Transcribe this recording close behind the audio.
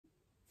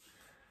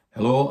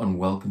Hello and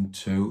welcome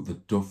to the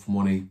Duff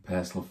Money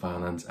Personal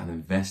Finance and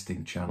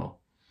Investing channel.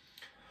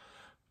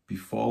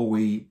 Before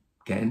we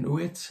get into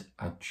it,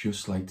 I'd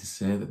just like to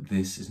say that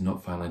this is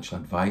not financial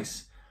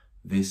advice.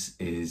 This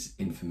is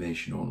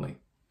information only.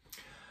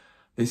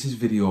 This is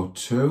video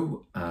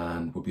 2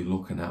 and we'll be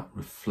looking at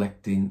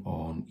reflecting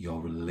on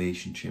your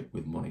relationship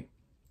with money.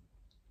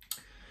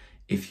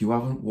 If you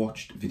haven't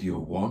watched video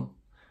 1,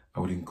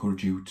 I would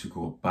encourage you to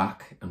go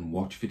back and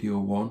watch video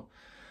 1.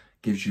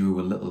 Gives you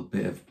a little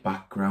bit of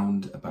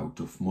background about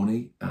Duff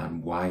Money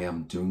and why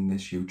I'm doing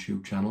this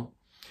YouTube channel.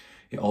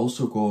 It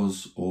also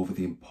goes over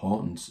the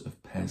importance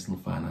of personal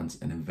finance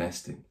and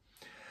investing.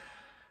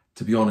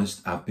 To be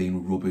honest, I've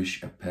been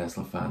rubbish at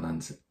personal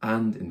finance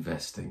and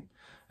investing,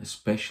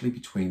 especially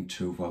between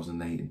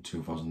 2008 and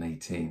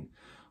 2018,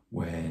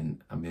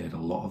 when I made a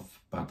lot of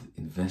bad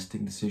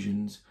investing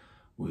decisions,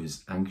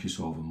 was anxious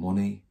over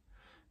money.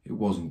 It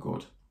wasn't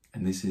good.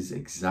 And this is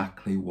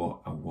exactly what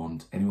I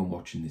want anyone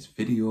watching this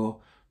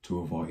video to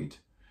avoid.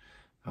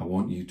 I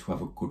want you to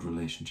have a good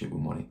relationship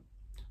with money,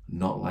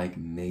 not like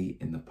me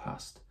in the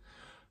past.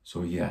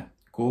 So yeah,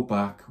 go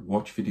back,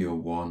 watch video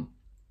 1,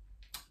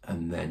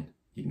 and then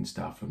you can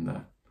start from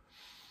there.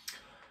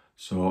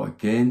 So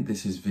again,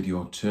 this is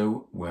video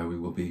 2, where we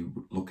will be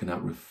looking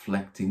at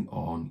reflecting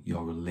on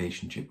your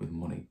relationship with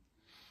money.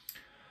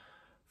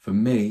 For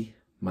me,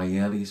 my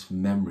earliest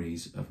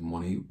memories of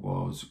money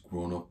was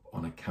growing up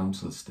on a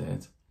council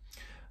estate,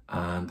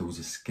 and there was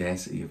a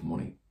scarcity of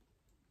money.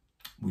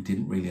 We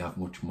didn't really have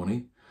much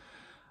money.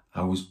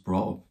 I was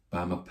brought up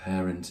by my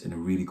parents in a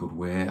really good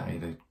way. I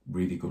had a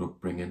really good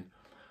upbringing,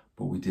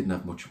 but we didn't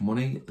have much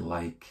money,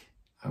 like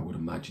I would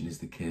imagine is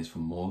the case for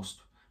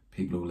most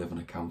people who live on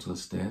a council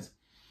estate.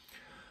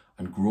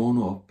 And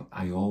growing up,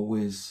 I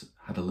always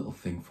had a little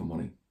thing for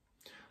money.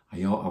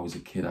 I was a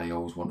kid, I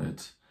always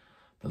wanted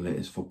the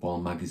latest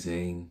football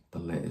magazine, the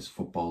latest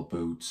football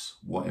boots,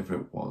 whatever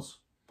it was.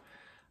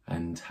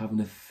 And having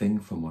a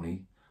thing for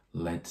money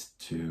led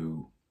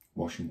to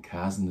washing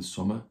cars in the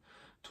summer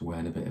to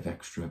earn a bit of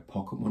extra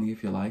pocket money,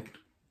 if you like.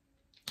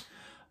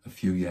 A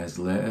few years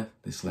later,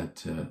 this led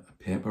to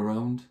a paper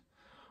round,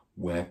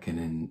 working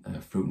in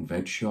a fruit and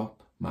veg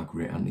shop, my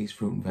great auntie's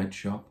fruit and veg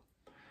shop,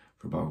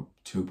 for about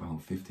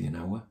 £2.50 an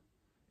hour,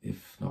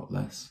 if not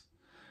less.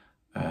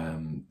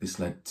 This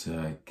led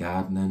to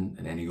gardening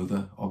and any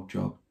other odd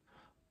job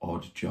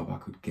I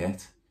could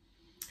get.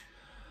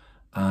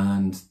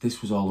 And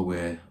this was all the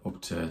way up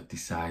to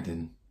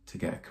deciding to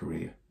get a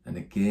career. And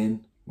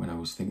again, when I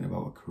was thinking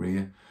about a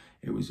career,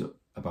 it was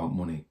about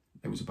money.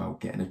 It was about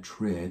getting a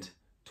trade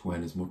to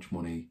earn as much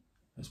money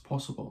as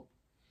possible.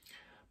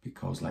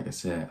 Because like I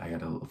say, I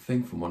had a little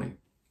thing for money.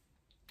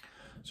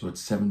 So at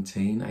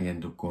 17, I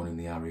ended up going in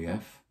the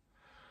RAF.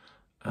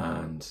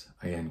 And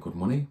I earned good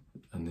money,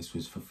 and this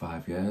was for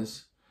 5 years. I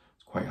was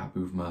quite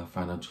happy with my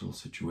financial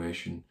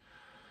situation.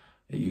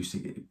 It used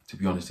to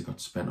be honest, it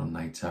got spent on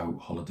nights out,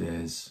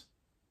 holidays,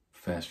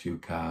 first few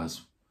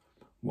cars,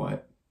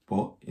 what.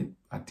 But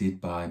I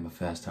did buy my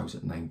first house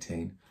at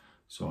 19,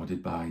 so I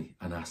did buy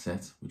an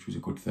asset, which was a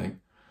good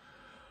thing.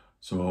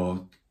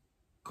 So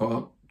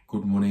got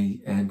good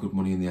money, earned good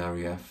money in the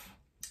RAF,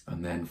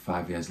 and then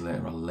 5 years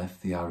later I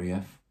left the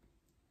RAF.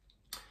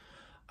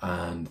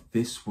 And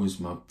this was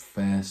my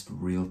first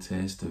real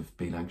taste of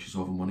being anxious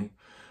over money,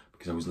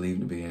 because I was leaving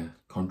to be a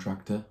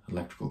contractor,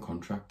 electrical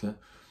contractor,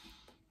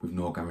 with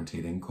no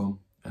guaranteed income.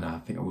 And I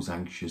think I was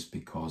anxious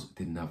because I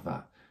didn't have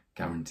that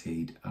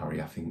guaranteed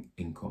RAF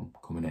income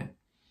coming in.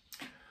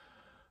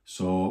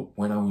 So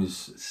when I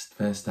was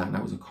first starting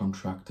out as a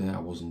contractor,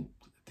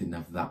 didn't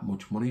have that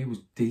much money. It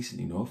was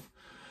decent enough.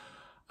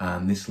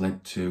 And this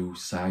led to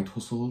side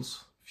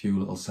hustles, a few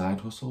little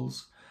side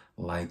hustles,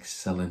 like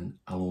selling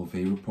aloe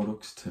vera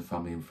products to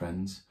family and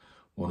friends,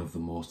 one of the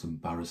most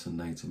embarrassing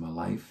nights of my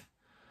life.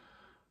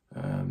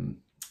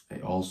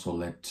 It also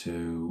led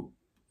to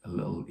a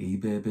little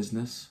eBay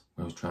business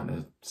where I was trying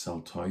to sell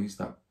toys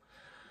that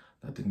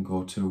didn't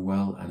go too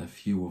well, and a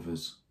few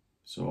others.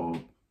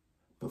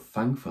 But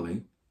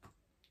thankfully,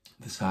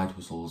 the side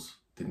hustles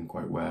didn't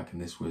quite work,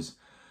 and this was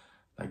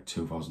like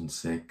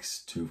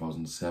 2006,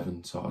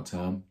 2007 sort of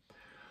time.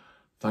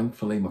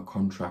 Thankfully, my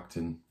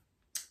contracting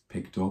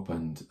picked up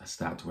and I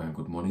started to earn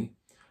good money,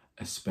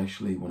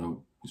 especially when I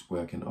was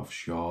working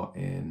offshore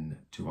in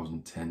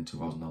 2010,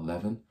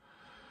 2011.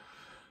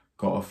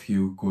 Got a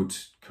few good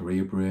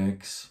career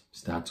breaks,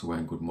 started to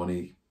earn good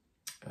money,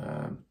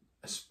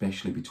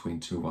 especially between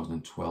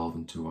 2012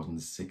 and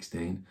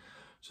 2016.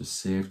 So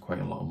saved quite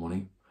a lot of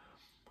money.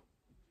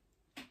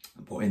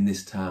 But in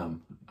this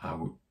time, I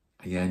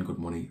earned good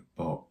money,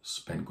 but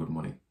spent good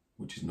money,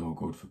 which is no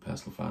good for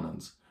personal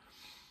finance.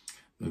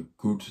 A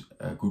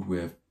good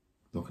way of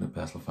looking at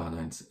personal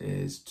finance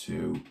is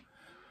to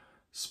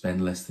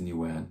spend less than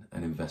you earn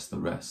and invest the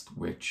rest,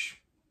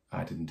 which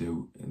I didn't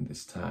do in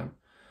this time.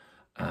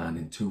 And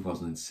in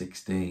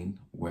 2016,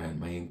 when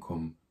my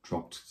income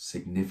dropped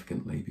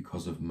significantly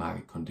because of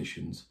market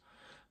conditions,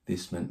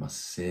 this meant my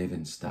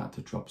savings started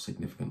to drop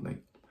significantly.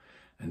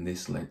 And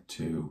this led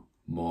to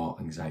more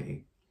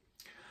anxiety.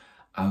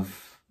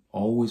 I've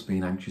always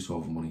been anxious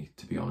over money,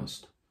 to be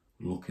honest,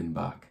 looking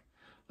back.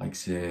 Like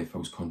say, if I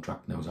was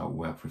contracting, I was out of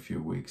work for a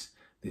few weeks,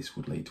 this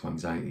would lead to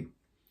anxiety.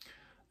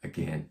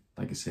 Again,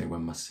 like I say,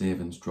 when my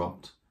savings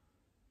dropped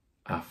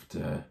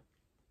after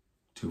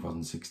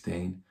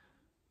 2016,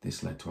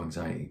 this led to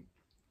anxiety.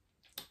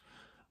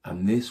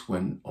 And this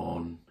went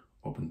on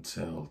up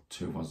until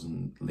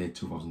late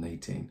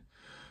 2018.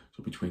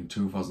 So between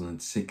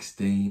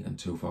 2016 and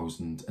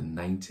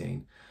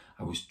 2019,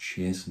 I was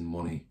chasing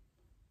money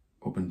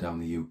up and down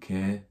the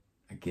UK,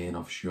 again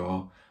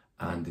offshore,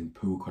 and in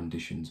poor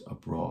conditions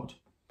abroad.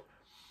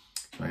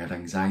 So I had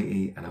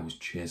anxiety and I was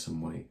chasing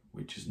money,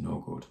 which is no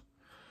good.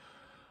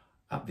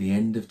 At the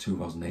end of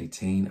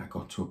 2018, I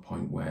got to a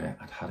point where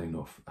I'd had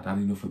enough. I'd had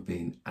enough of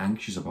being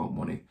anxious about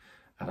money.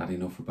 I'd had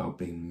enough about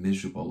being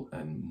miserable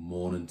and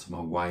moaning to my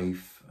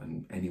wife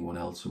and anyone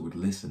else who would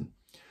listen.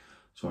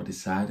 So I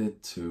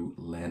decided to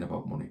learn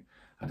about money.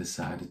 I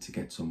decided to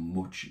get some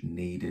much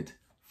needed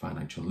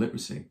financial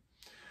literacy.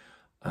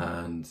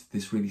 And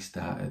this really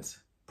started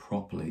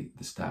properly at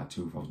the start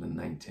of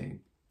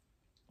 2019.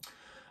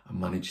 I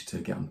managed to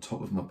get on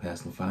top of my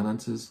personal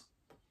finances.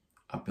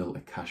 I built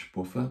a cash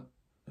buffer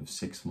of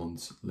 6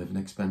 months living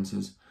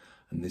expenses,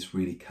 and this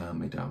really calmed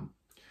me down.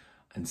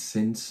 And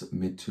since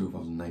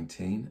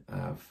mid-2019,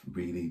 I've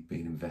really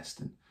been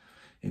investing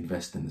in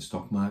the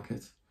stock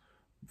market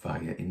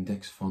via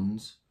index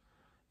funds,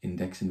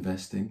 index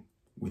investing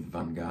with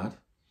Vanguard.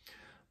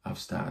 I've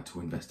started to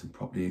invest in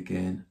property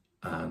again,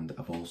 and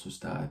I've also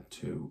started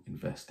to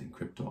invest in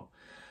crypto.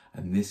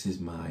 And this is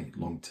my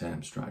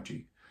long-term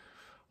strategy.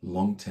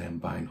 Long-term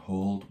buy and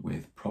hold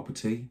with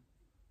property,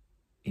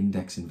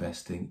 index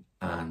investing,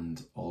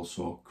 and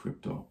also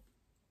crypto.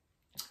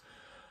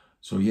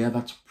 So yeah,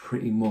 that's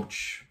pretty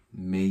much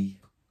me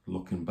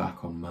looking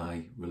back on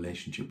my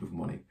relationship with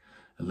money.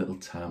 A little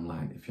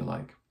timeline, if you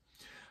like.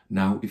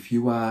 Now, if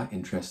you are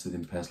interested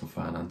in personal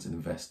finance and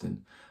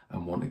investing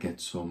and want to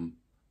get some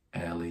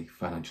early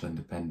financial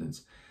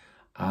independence,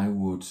 I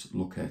would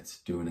look at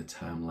doing a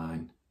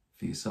timeline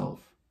for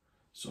yourself.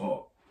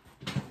 So,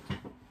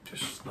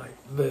 just like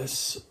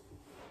this.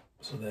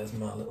 So there's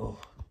my little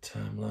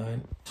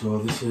timeline. So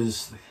this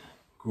is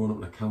growing up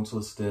in a council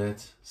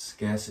estate,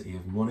 scarcity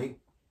of money.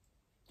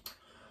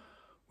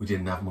 We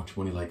didn't have much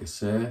money, like I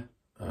say.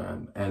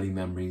 Early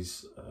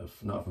memories of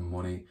not having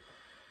money.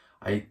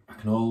 I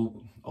can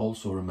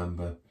also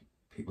remember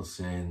people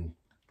saying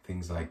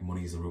things like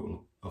money is the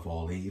root of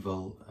all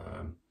evil.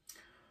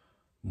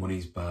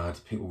 Money's bad,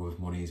 people with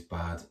money is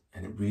bad,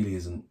 and it really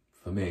isn't.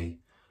 For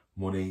me,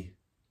 money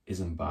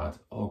isn't bad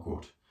or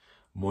good.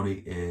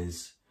 Money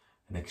is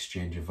an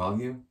exchange of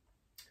value,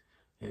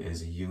 it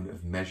is a unit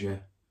of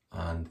measure,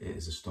 and it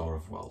is a store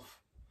of wealth.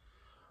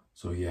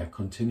 So yeah,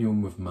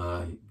 continuing with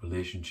my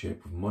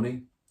relationship with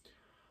money,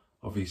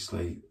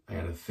 obviously I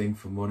had a thing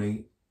for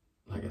money.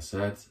 Like I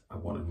said, I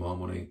wanted more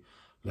money,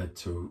 led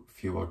to a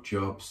few odd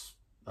jobs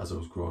as I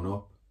was growing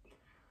up,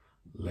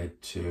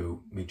 led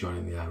to me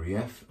joining the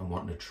RAF and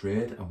wanting to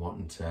trade and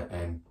wanting to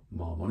earn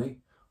more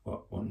money,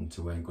 wanting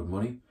to earn good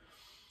money.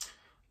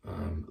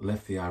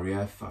 Left the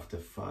RAF after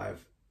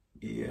 5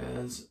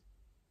 years,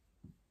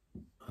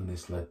 and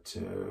this led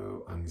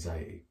to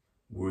anxiety,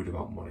 worried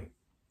about money.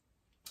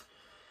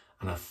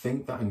 And I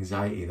think that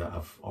anxiety that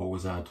I've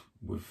always had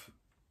with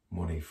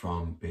money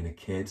from being a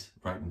kid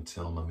right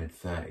until my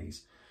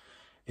mid-30s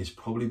is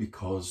probably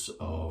because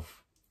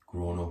of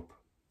growing up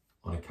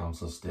on a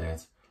council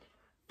estate,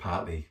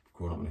 partly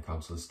growing up in a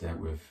council estate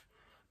with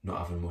not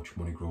having much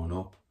money growing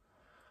up,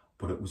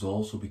 but it was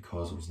also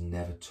because I was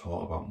never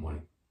taught about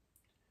money.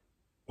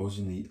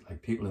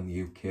 People in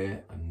the UK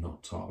are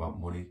not taught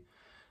about money,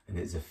 and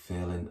it's a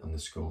failing on the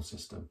school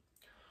system.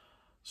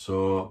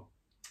 So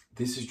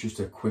this is just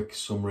a quick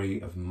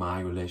summary of my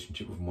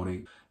relationship with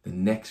money. The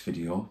next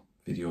video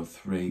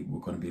 3, we're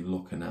going to be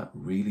looking at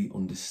really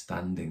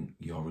understanding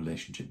your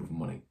relationship with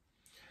money.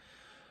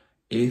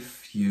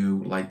 If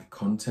you like the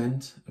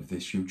content of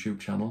this YouTube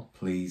channel,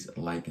 please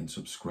like and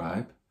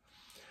subscribe.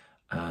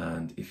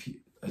 And if you,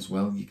 as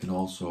well, you can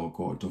also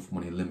go to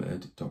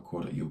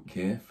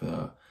duffmoneylimited.co.uk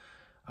for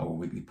our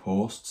weekly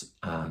posts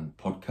and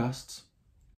podcasts.